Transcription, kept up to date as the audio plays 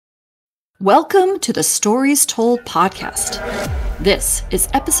Welcome to the Stories Told podcast. This is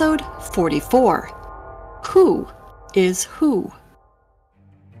episode 44. Who is Who?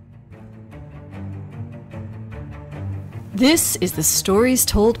 This is the Stories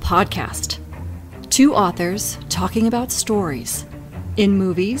Told podcast. Two authors talking about stories in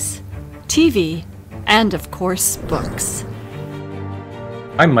movies, TV, and of course, books.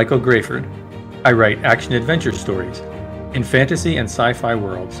 I'm Michael Grayford. I write action-adventure stories in fantasy and sci-fi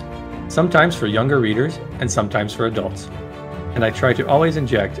worlds, sometimes for younger readers and sometimes for adults. And I try to always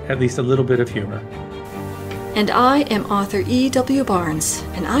inject at least a little bit of humor. And I am author E.W. Barnes,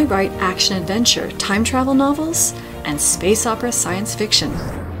 and I write action-adventure, time travel novels, and space opera science fiction.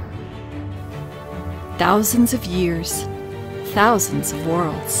 Thousands of years, thousands of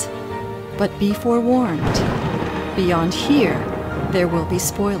worlds. But be forewarned, beyond here, there will be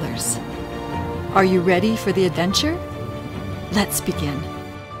spoilers. Are you ready for the adventure? Let's begin.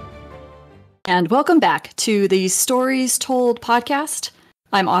 And welcome back to the Stories Told podcast.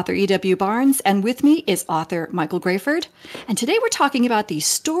 I'm author E.W. Barnes, and with me is author Michael Grayford. And today we're talking about the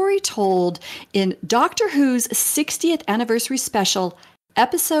story told in Doctor Who's 60th anniversary special,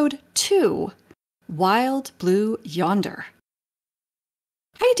 episode 2, Wild Blue Yonder.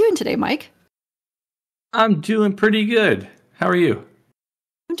 How are you doing today, Mike? I'm doing pretty good. How are you?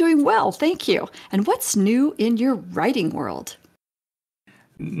 I'm doing well, thank you. And what's new in your writing world?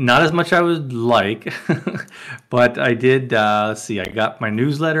 Not as much I would like, but I did, I got my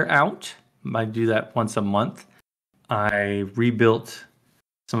newsletter out. I do that once a month. I rebuilt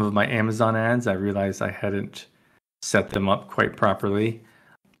some of my Amazon ads. I realized I hadn't set them up quite properly.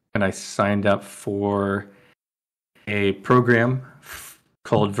 And I signed up for a program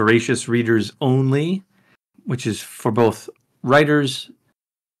called Voracious Readers Only, which is for both writers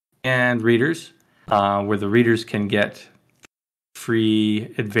and readers, where the readers can get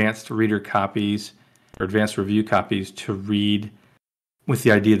free advanced reader copies or advanced review copies to read with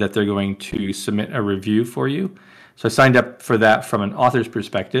the idea that they're going to submit a review for you. So I signed up for that from an author's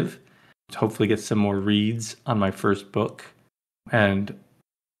perspective to hopefully get some more reads on my first book and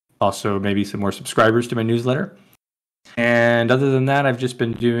also maybe some more subscribers to my newsletter. And other than that, I've just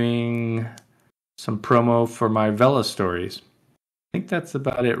been doing some promo for my Vela stories. I think that's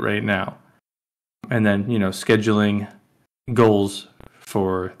about it right now. And then, scheduling goals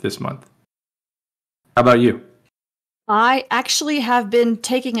for this month. How about you? I actually have been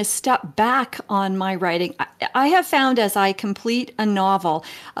taking a step back on my writing. I have found as I complete a novel,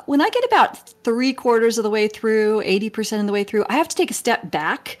 when I get about 3/4 of the way through, 80% of the way through, I have to take a step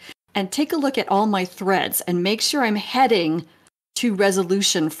back and take a look at all my threads and make sure I'm heading to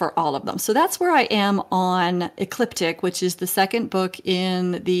resolution for all of them. So that's where I am on Ecliptic, which is the second book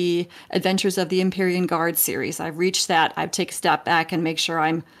in the Adventures of the Empyrean Guard series. I've reached that. I've taken a step back and make sure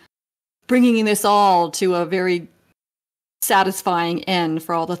I'm bringing this all to a very satisfying end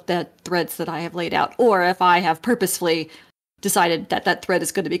for all the threads that I have laid out. Or if I have purposefully decided that that thread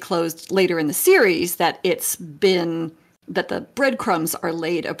is going to be closed later in the series, that the breadcrumbs are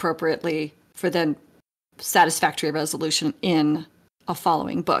laid appropriately for then satisfactory resolution in a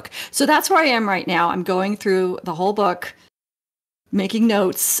following book. So that's where I am right now. I'm going through the whole book, making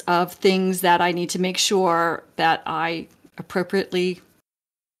notes of things that I need to make sure that I appropriately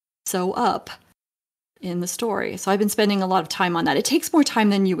sew up in the story. So I've been spending a lot of time on that. It takes more time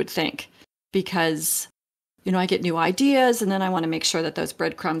than you would think because, I get new ideas and then I want to make sure that those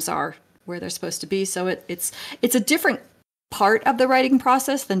breadcrumbs are where they're supposed to be. So it's a different part of the writing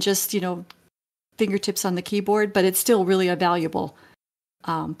process than just, fingertips on the keyboard, but it's still really a valuable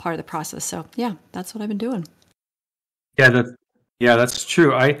part of the process. So yeah, that's what I've been doing. Yeah, that's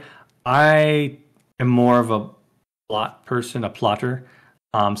true. I am more of a plot person, a plotter.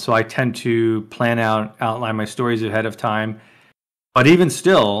 So I tend to outline my stories ahead of time. But even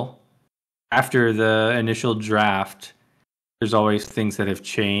still, after the initial draft, there's always things that have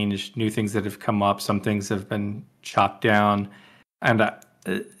changed, new things that have come up. Some things have been chopped down, and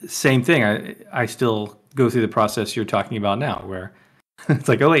same thing. I still go through the process you're talking about now, where it's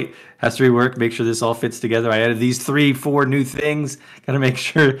like, oh wait, has to rework, make sure this all fits together. I added these 3-4 new things. Got to make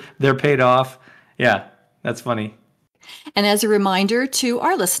sure they're paid off. Yeah, that's funny. And as a reminder to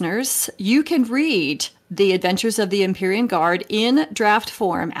our listeners, you can read The Adventures of the Empyrean Guard in draft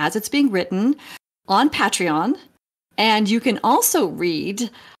form as it's being written on Patreon. And you can also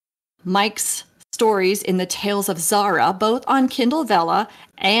read Mike's stories in the Tales of Zara, both on Kindle Vella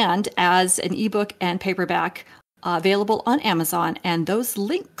and as an ebook and paperback available on Amazon. And those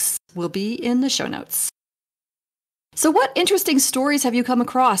links will be in the show notes. So what interesting stories have you come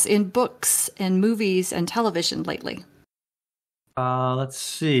across in books and movies and television lately? Let's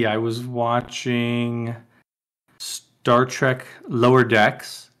see. I was watching Star Trek Lower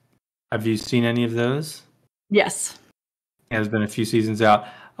Decks. Have you seen any of those? Yes. Yeah, there's been a few seasons out.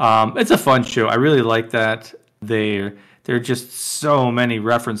 It's a fun show. I really like that. There are just so many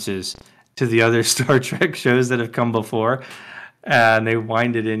references to the other Star Trek shows that have come before, and they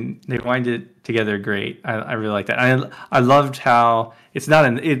wind it together great. I really like that. I loved how it's not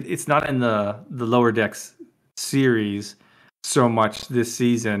in the Lower Decks series so much this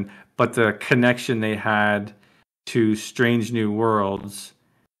season, but the connection they had to Strange New Worlds,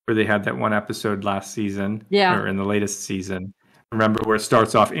 where they had that one episode last season Yeah. or in the latest season. Remember where it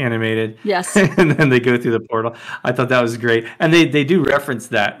starts off animated Yes. and then they go through the portal. I thought that was great, and they do reference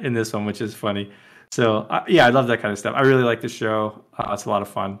that in this one, which is funny. So yeah, I love that kind of stuff. I really like the show. It's a lot of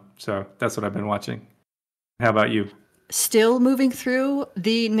fun. So that's what I've been watching. How about you? Still moving through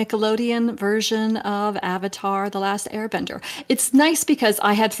the Nickelodeon version of Avatar: The Last Airbender. It's nice because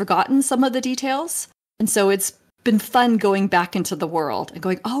I had forgotten some of the details, and so it's been fun going back into the world and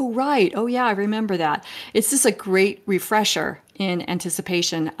going, "Oh right. Oh yeah, I remember that." It's just a great refresher in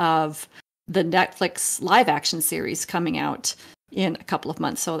anticipation of the Netflix live action series coming out in a couple of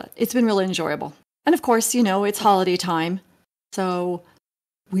months. So it's been really enjoyable. And of course, it's holiday time. So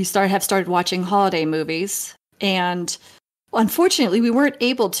we have started watching holiday movies, and unfortunately, we weren't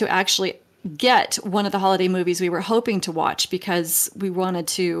able to actually get one of the holiday movies we were hoping to watch because we wanted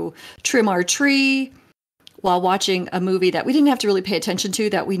to trim our tree while watching a movie that we didn't have to really pay attention to,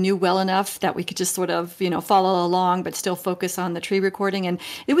 that we knew well enough that we could just sort of, follow along but still focus on the tree recording. And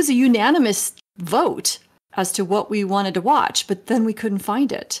it was a unanimous vote as to what we wanted to watch, but then we couldn't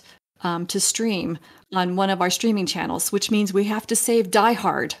find it to stream on one of our streaming channels, which means we have to save Die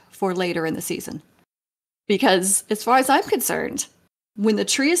Hard for later in the season. Because as far as I'm concerned, when the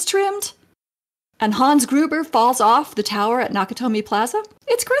tree is trimmed and Hans Gruber falls off the tower at Nakatomi Plaza,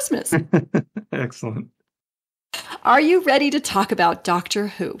 it's Christmas. Excellent. Are you ready to talk about Doctor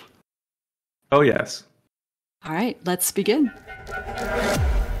Who? Oh, yes. All right, let's begin.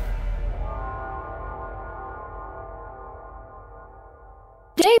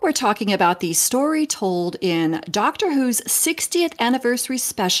 Today we're talking about the story told in Doctor Who's 60th anniversary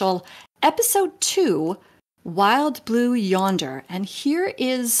special, Episode 2, Wild Blue Yonder. And here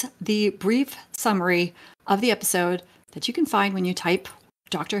is the brief summary of the episode that you can find when you type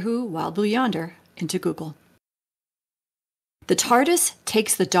Doctor Who Wild Blue Yonder into Google. The TARDIS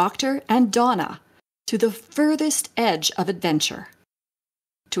takes the Doctor and Donna to the furthest edge of adventure.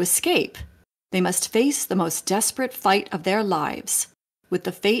 To escape, they must face the most desperate fight of their lives, with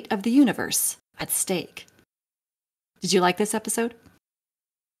the fate of the universe at stake. Did you like this episode?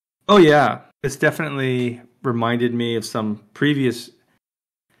 Oh, yeah. It's definitely reminded me of some previous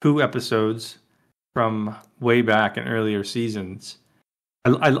Who episodes from way back in earlier seasons.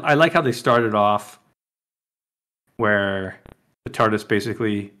 I like how they started off where the TARDIS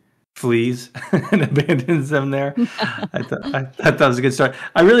basically flees and abandons them there. I thought that was a good start.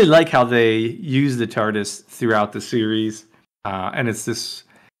 I really like how they use the TARDIS throughout the series, and it's this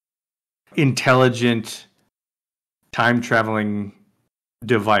intelligent time-traveling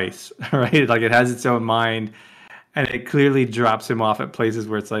device, right? Like it has its own mind, and it clearly drops him off at places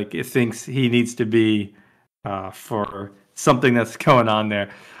where it's like it thinks he needs to be for something that's going on there.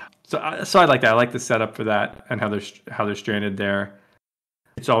 So I like that. I like the setup for that and how they're stranded there.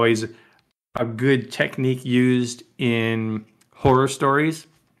 It's always a good technique used in horror stories,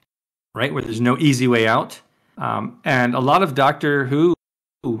 right? Where there's no easy way out. And a lot of Doctor Who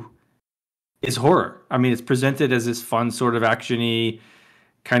is horror. I mean, it's presented as this fun sort of action-y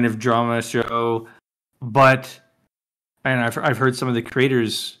kind of drama show, and I've heard some of the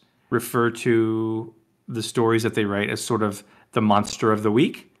creators refer to the stories that they write as sort of the monster of the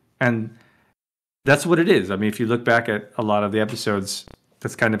week. And that's what it is. I mean, if you look back at a lot of the episodes,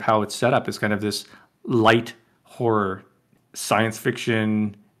 that's kind of how it's set up. It's kind of this light horror, science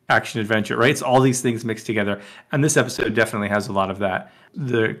fiction, action adventure, right? It's all these things mixed together. And this episode definitely has a lot of that.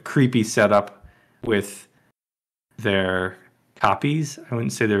 The creepy setup with their copies. I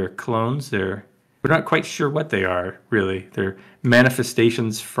wouldn't say they're clones. We're not quite sure what they are, really. They're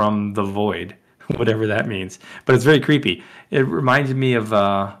manifestations from the void, whatever that means. But it's very creepy. It reminded me of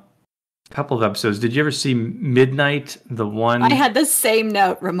couple of episodes. Did you ever see Midnight? The one I had the same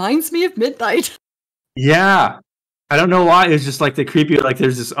note. Reminds me of Midnight. Yeah. I don't know why. It's just like the creepy, like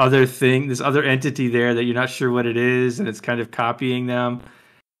there's this other thing, this other entity there that you're not sure what it is, and it's kind of copying them.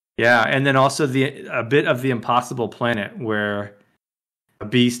 Yeah, and then also a bit of the Impossible Planet where a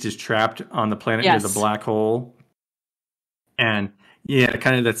beast is trapped on the planet near the black hole. And yeah,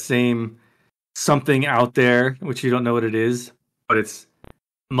 kind of that same something out there, which you don't know what it is, but it's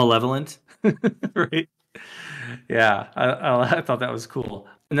malevolent, right? Yeah, I thought that was cool.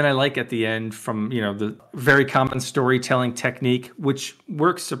 And then I like at the end from, the very common storytelling technique, which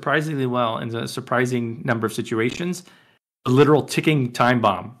works surprisingly well in a surprising number of situations. A literal ticking time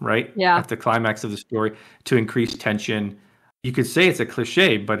bomb, right? Yeah. At the climax of the story to increase tension. You could say it's a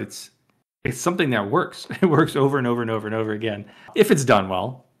cliche, but it's something that works. It works over and over and over and over again if it's done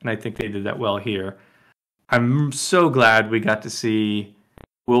well. And I think they did that well here. I'm so glad we got to see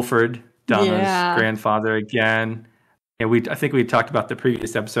Wilford, Donna's grandfather, again. And I think we talked about the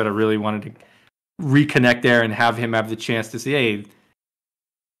previous episode. I really wanted to reconnect there and have him have the chance to see, hey,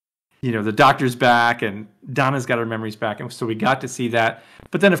 the doctor's back and Donna's got her memories back. And so we got to see that.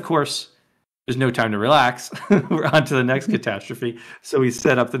 But then, of course, there's no time to relax. We're on to the next catastrophe. So we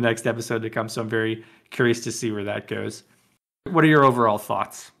set up the next episode to come. So I'm very curious to see where that goes. What are your overall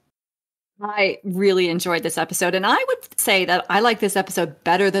thoughts? I really enjoyed this episode. And I would say that I like this episode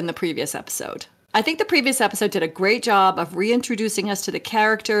better than the previous episode. I think the previous episode did a great job of reintroducing us to the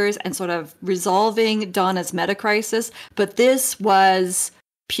characters and sort of resolving Donna's meta crisis. But this was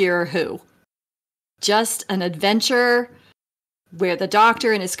pure Who. Just an adventure where the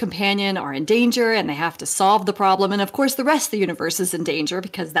doctor and his companion are in danger and they have to solve the problem. And of course, the rest of the universe is in danger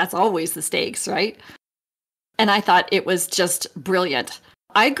because that's always the stakes, right? And I thought it was just brilliant.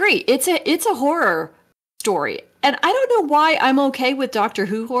 I agree. It's a horror story. And I don't know why I'm okay with Doctor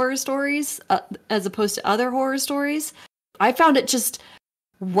Who horror stories as opposed to other horror stories. I found it just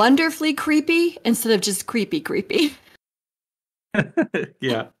wonderfully creepy instead of just creepy.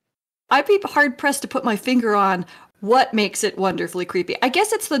 Yeah. I'd be hard pressed to put my finger on what makes it wonderfully creepy. I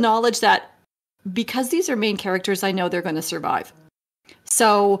guess it's the knowledge that because these are main characters, I know they're going to survive.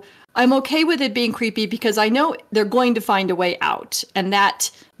 So I'm okay with it being creepy because I know they're going to find a way out. And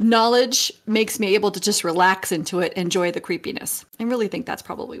that knowledge makes me able to just relax into it, enjoy the creepiness. I really think that's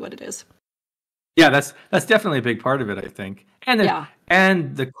probably what it is. Yeah, that's definitely a big part of it, I think. And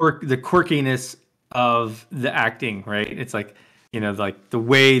the quirkiness of the acting, right? It's like, like the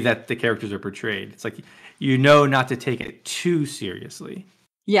way that the characters are portrayed. It's like, not to take it too seriously.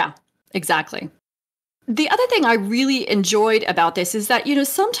 Yeah, exactly. The other thing I really enjoyed about this is that,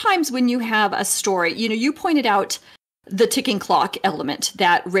 sometimes when you have a story, you pointed out the ticking clock element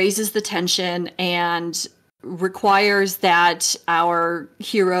that raises the tension and requires that our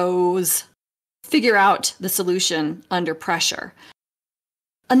heroes figure out the solution under pressure.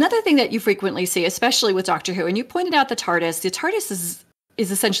 Another thing that you frequently see, especially with Doctor Who, and you pointed out the TARDIS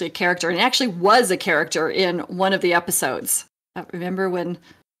is essentially a character, and it actually was a character in one of the episodes. Remember when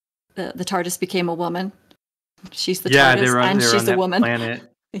the TARDIS became a woman? She's the TARDIS, and she's the woman. Planet.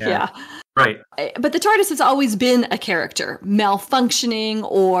 Yeah. Right. But the TARDIS has always been a character, malfunctioning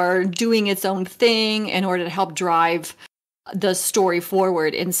or doing its own thing in order to help drive the story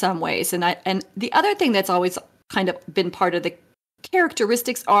forward in some ways. And the other thing that's always kind of been part of the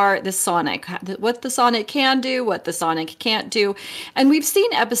characteristics are the Sonic, what the Sonic can do, what the Sonic can't do. And we've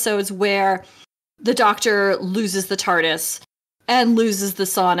seen episodes where the Doctor loses the TARDIS and loses the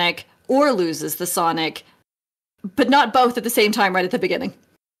Sonic, or loses the Sonic, but not both at the same time right at the beginning.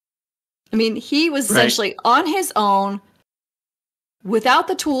 I mean, he was essentially on his own without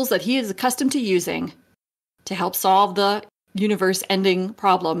the tools that he is accustomed to using to help solve the universe-ending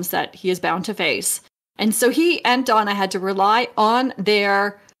problems that he is bound to face. And so he and Donna had to rely on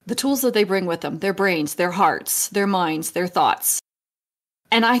the tools that they bring with them, their brains, their hearts, their minds, their thoughts.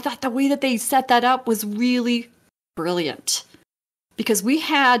 And I thought the way that they set that up was really brilliant. Because we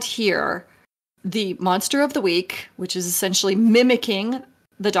had here the Monster of the Week, which is essentially mimicking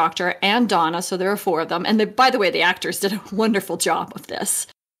the Doctor and Donna, so there are four of them. And by the way, the actors did a wonderful job of this.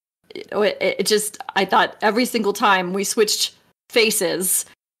 I thought every single time we switched faces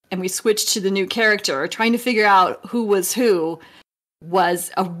and we switched to the new character, trying to figure out who was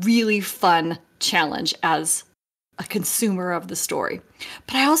a really fun challenge as a consumer of the story.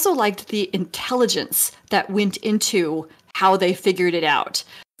 But I also liked the intelligence that went into how they figured it out.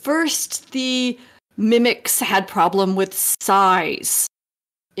 First, the mimics had problem with size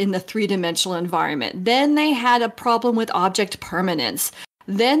in the three-dimensional environment. Then they had a problem with object permanence.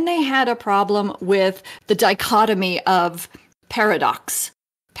 Then they had a problem with the dichotomy of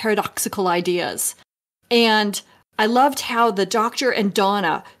paradoxical ideas. And I loved how the Doctor and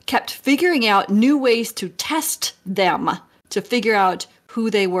Donna kept figuring out new ways to test them to figure out who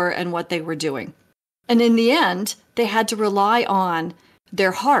they were and what they were doing. And in the end, they had to rely on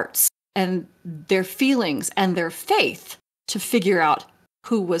their hearts and their feelings and their faith to figure out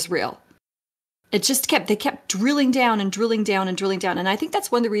who was real. They kept drilling down and drilling down and drilling down. And I think that's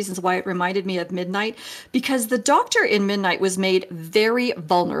one of the reasons why it reminded me of Midnight, because the Doctor in Midnight was made very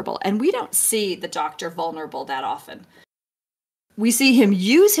vulnerable. And we don't see the Doctor vulnerable that often. We see him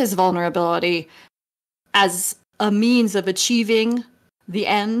use his vulnerability as a means of achieving the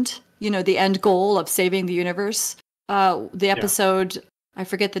end, the end goal of saving the universe. The episode, I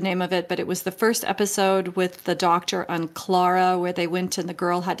forget the name of it, but it was the first episode with the Doctor on Clara, where they went and the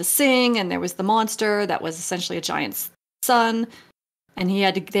girl had to sing, and there was the monster that was essentially a giant sun, and they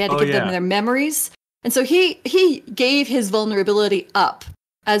had to give them their memories. And so he gave his vulnerability up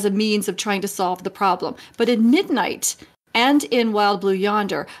as a means of trying to solve the problem. But in Midnight and in Wild Blue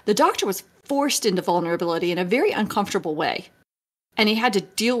Yonder, the Doctor was forced into vulnerability in a very uncomfortable way, and he had to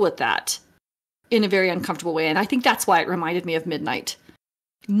deal with that in a very uncomfortable way. And I think that's why it reminded me of Midnight.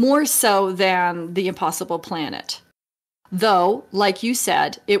 More so than The Impossible Planet. Though, like you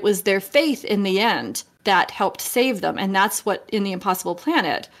said, it was their faith in the end that helped save them. And that's what, in The Impossible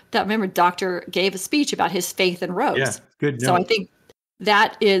Planet, remember, Doctor gave a speech about his faith in Rose. Yeah, good note. So I think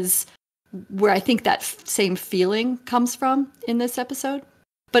that is where I think that same feeling comes from in this episode.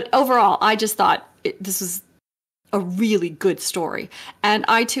 But overall, I just thought this was a really good story. And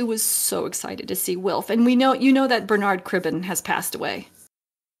I, too, was so excited to see Wilf. And you know that Bernard Cribbin has passed away.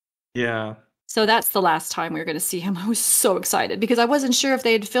 Yeah. So that's the last time we were going to see him. I was so excited because I wasn't sure if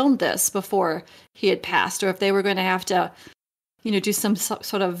they had filmed this before he had passed, or if they were going to have to, do some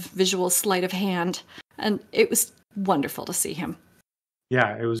sort of visual sleight of hand. And it was wonderful to see him.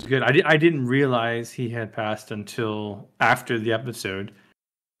 Yeah, it was good. I didn't realize he had passed until after the episode.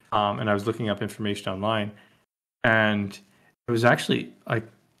 And I was looking up information online. And it was actually like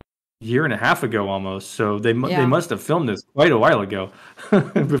year and a half ago almost, so they must have filmed this quite a while ago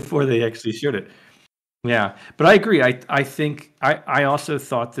before they actually showed it. Yeah, but I agree. I think I also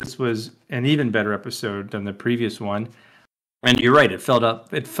thought this was an even better episode than the previous one. And you're right, it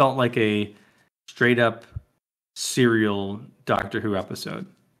felt like a straight up serial Doctor Who episode.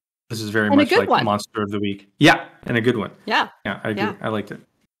 This is very much like one. Monster of the Week. Yeah, and a good one. Yeah, I agree. Yeah. I liked it.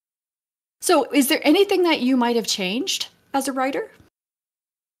 So is there anything that you might have changed as a writer?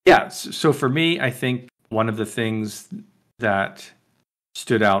 Yeah, so for me, I think one of the things that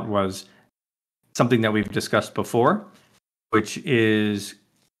stood out was something that we've discussed before, which is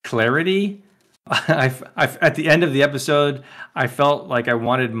clarity. At the end of the episode, I felt like I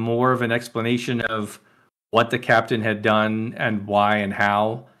wanted more of an explanation of what the captain had done and why and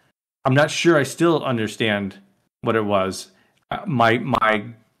how. I'm not sure I still understand what it was. My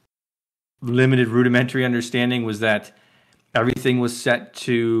limited rudimentary understanding was that everything was set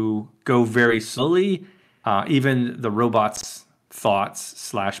to go very slowly, even the robot's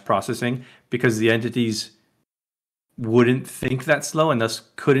thoughts / processing, because the entities wouldn't think that slow and thus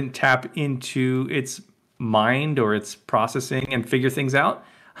couldn't tap into its mind or its processing and figure things out.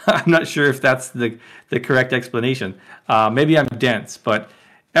 I'm not sure if that's the correct explanation. Maybe I'm dense, but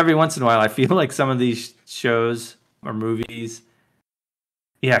every once in a while I feel like some of these shows or movies,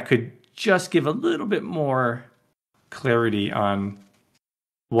 could just give a little bit more clarity on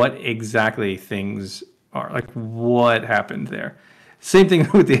what exactly things are, like what happened there. Same thing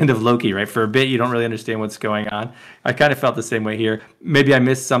with the end of Loki, right? For a bit, you don't really understand what's going on. I kind of felt the same way here. Maybe I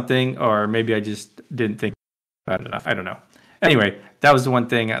missed something, or maybe I just didn't think about it enough. I don't know. Anyway, that was the one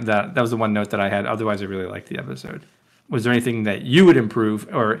thing that was the one note that I had. Otherwise, I really liked the episode. Was there anything that you would improve,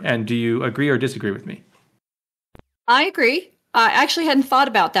 and do you agree or disagree with me? I agree. I actually hadn't thought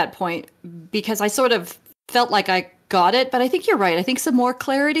about that point because I sort of felt like I got it, but I think you're right. I think some more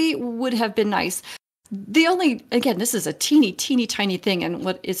clarity would have been nice. Again, this is a teeny tiny thing, and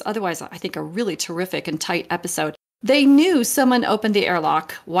what is otherwise, I think, a really terrific and tight episode. They knew someone opened the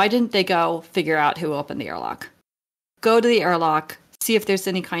airlock. Why didn't they go figure out who opened the airlock? Go to the airlock, see if there's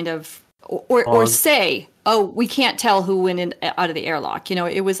any kind of, or say, oh, we can't tell who went in out of the airlock.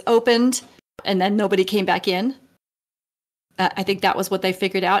 It was opened, and then nobody came back in. I think that was what they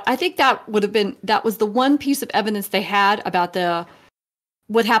figured out. I think that was the one piece of evidence they had about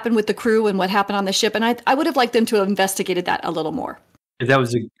what happened with the crew and what happened on the ship. And I would have liked them to have investigated that a little more. That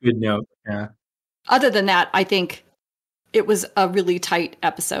was a good note. Yeah. Other than that, I think it was a really tight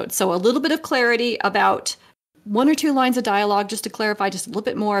episode. So a little bit of clarity about one or two lines of dialogue, just to clarify just a little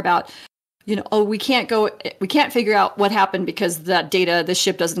bit more about, we can't figure out what happened because the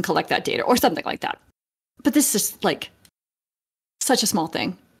ship doesn't collect that data or something like that. But this is like such a small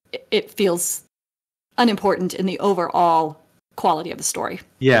thing. It feels unimportant in the overall quality of the story.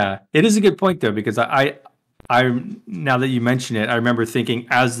 Yeah, it is a good point though, because I now that you mention it, I remember thinking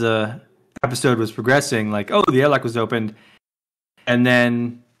as the episode was progressing, like, oh, the airlock was opened, and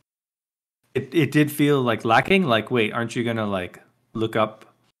then it did feel like lacking. Like, wait, aren't you gonna like look up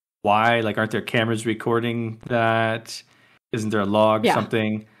why? Like, aren't there cameras recording that? Isn't there a log,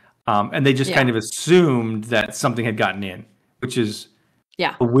 something? And they just kind of assumed that something had gotten in, which is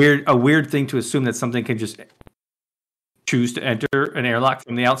a weird thing to assume, that something can just choose to enter an airlock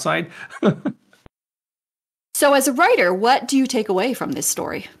from the outside. So as a writer, what do you take away from this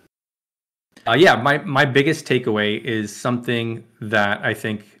story? My biggest takeaway is something that I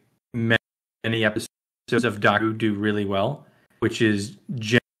think many episodes of Doctor Who do really well, which is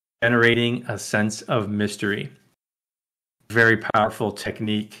generating a sense of mystery. Very powerful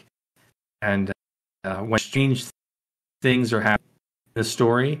technique. And when strange things are happening in the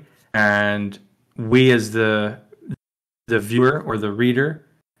story, and we as the viewer or the reader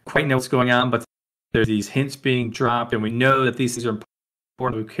quite know what's going on, but there's these hints being dropped, and we know that these things are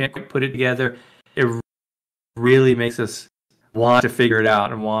important. We can't quite put it together. It really makes us want to figure it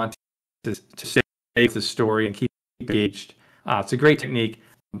out and want to stay with the story and keep engaged. It's a great technique.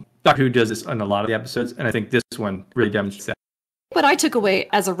 Doctor Who does this in a lot of the episodes, and I think this one really demonstrates that. What I took away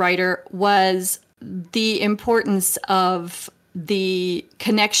as a writer was the importance of the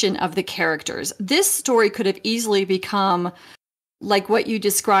connection of the characters. This story could have easily become like what you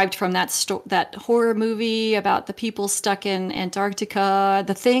described from that horror movie about the people stuck in Antarctica,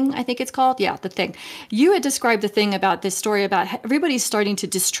 The Thing, I think it's called. Yeah, The Thing. You had described The Thing about this story about everybody's starting to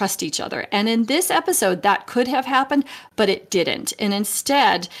distrust each other. And in this episode, that could have happened, but it didn't. And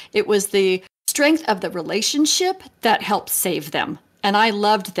instead, it was the strength of the relationship that helped save them. And I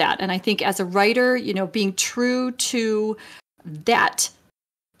loved that. And I think as a writer, being true to that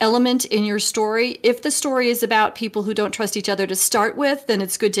element in your story, if the story is about people who don't trust each other to start with, then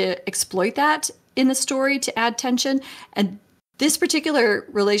it's good to exploit that in the story to add tension. And this particular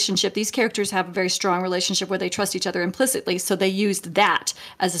relationship, these characters have a very strong relationship where they trust each other implicitly. So they used that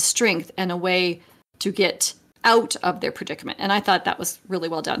as a strength and a way to get out of their predicament. And I thought that was really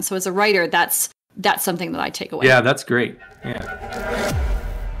well done. So as a writer, that's something that I take away. Yeah, that's great. Yeah.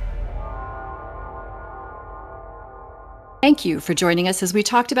 Thank you for joining us as we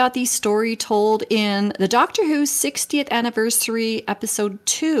talked about the story told in the Doctor Who 60th Anniversary Episode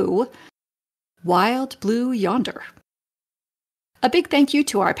 2, Wild Blue Yonder. A big thank you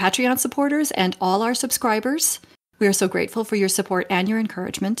to our Patreon supporters and all our subscribers. We are so grateful for your support and your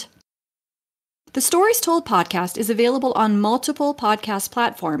encouragement. The Stories Told podcast is available on multiple podcast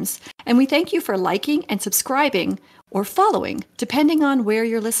platforms, and we thank you for liking and subscribing or following, depending on where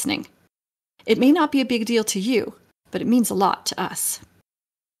you're listening. It may not be a big deal to you, but it means a lot to us.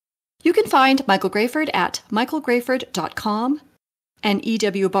 You can find Michael Grayford at michaelgrayford.com and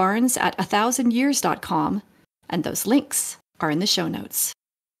E.W. Barnes at 1000years.com, and those links are in the show notes.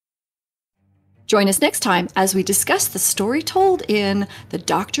 Join us next time as we discuss the story told in the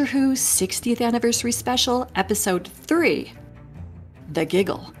Doctor Who 60th Anniversary Special, Episode 3, The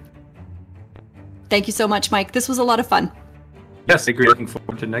Giggle. Thank you so much, Mike. This was a lot of fun. Yes, I agree. Looking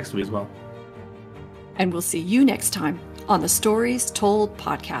forward to next week as well. And we'll see you next time on the Stories Told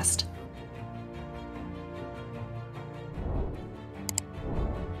podcast.